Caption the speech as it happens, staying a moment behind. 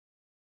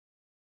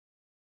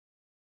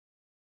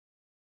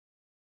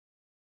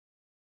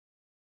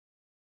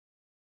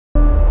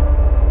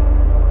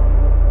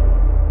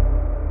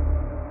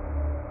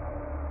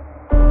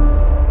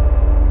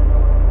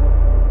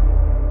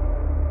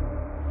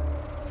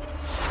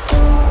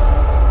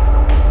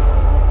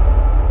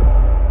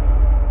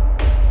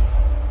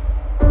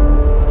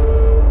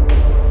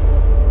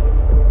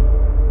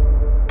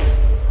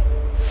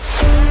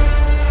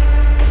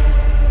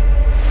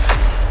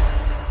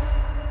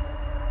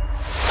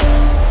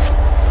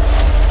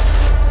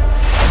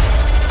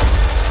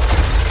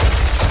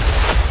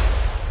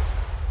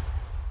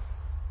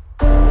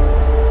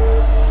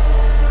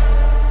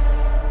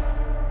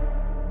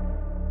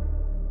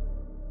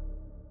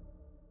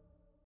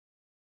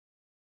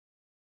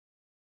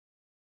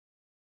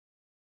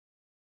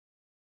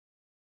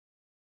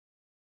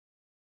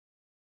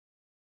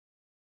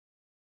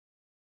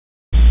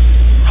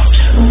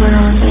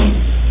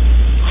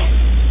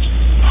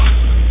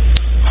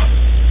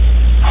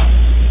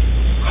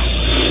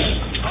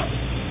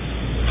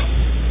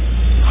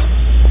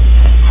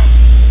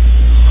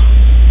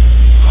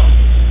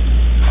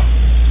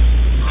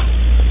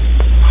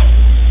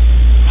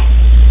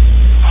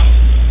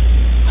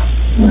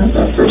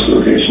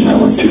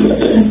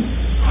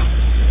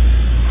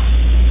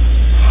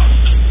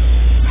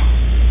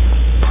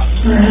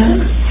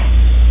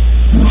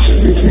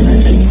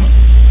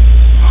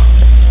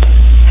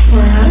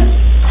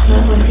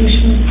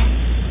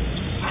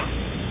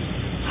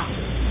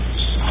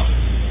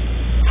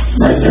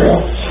Right there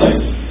off the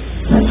site.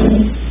 How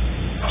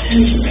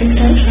did you pick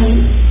that from?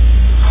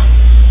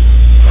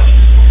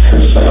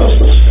 Because I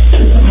also spoke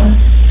to them.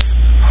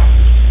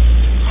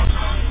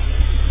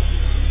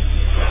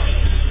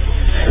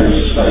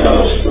 Because I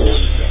also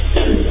spoke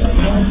to them.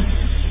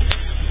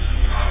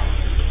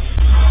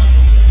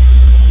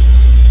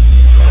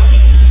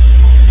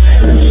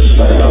 Because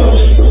I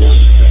also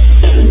spoke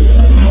to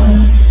them.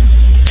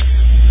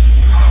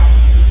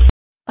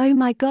 Oh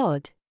my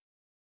God!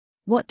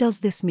 What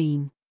does this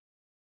mean?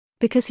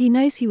 Because he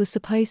knows he was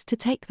supposed to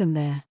take them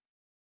there.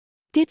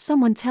 Did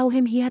someone tell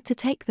him he had to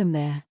take them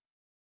there?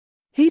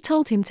 Who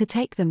told him to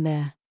take them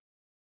there?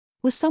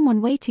 Was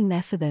someone waiting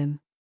there for them?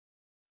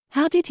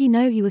 How did he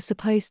know he was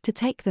supposed to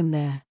take them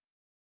there?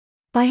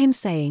 By him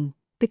saying,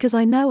 "Because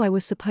I know I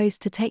was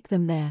supposed to take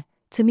them there,"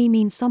 to me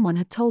means someone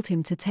had told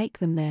him to take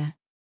them there.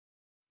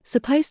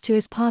 Supposed to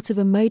is part of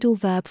a modal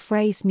verb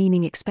phrase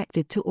meaning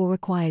expected to or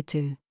required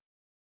to.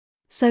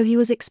 So he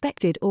was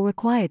expected or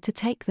required to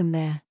take them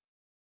there.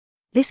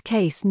 This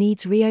case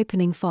needs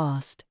reopening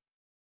fast.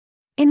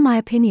 In my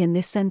opinion,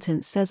 this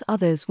sentence says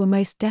others were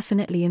most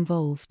definitely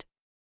involved.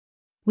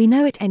 We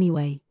know it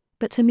anyway,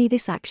 but to me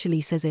this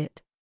actually says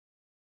it.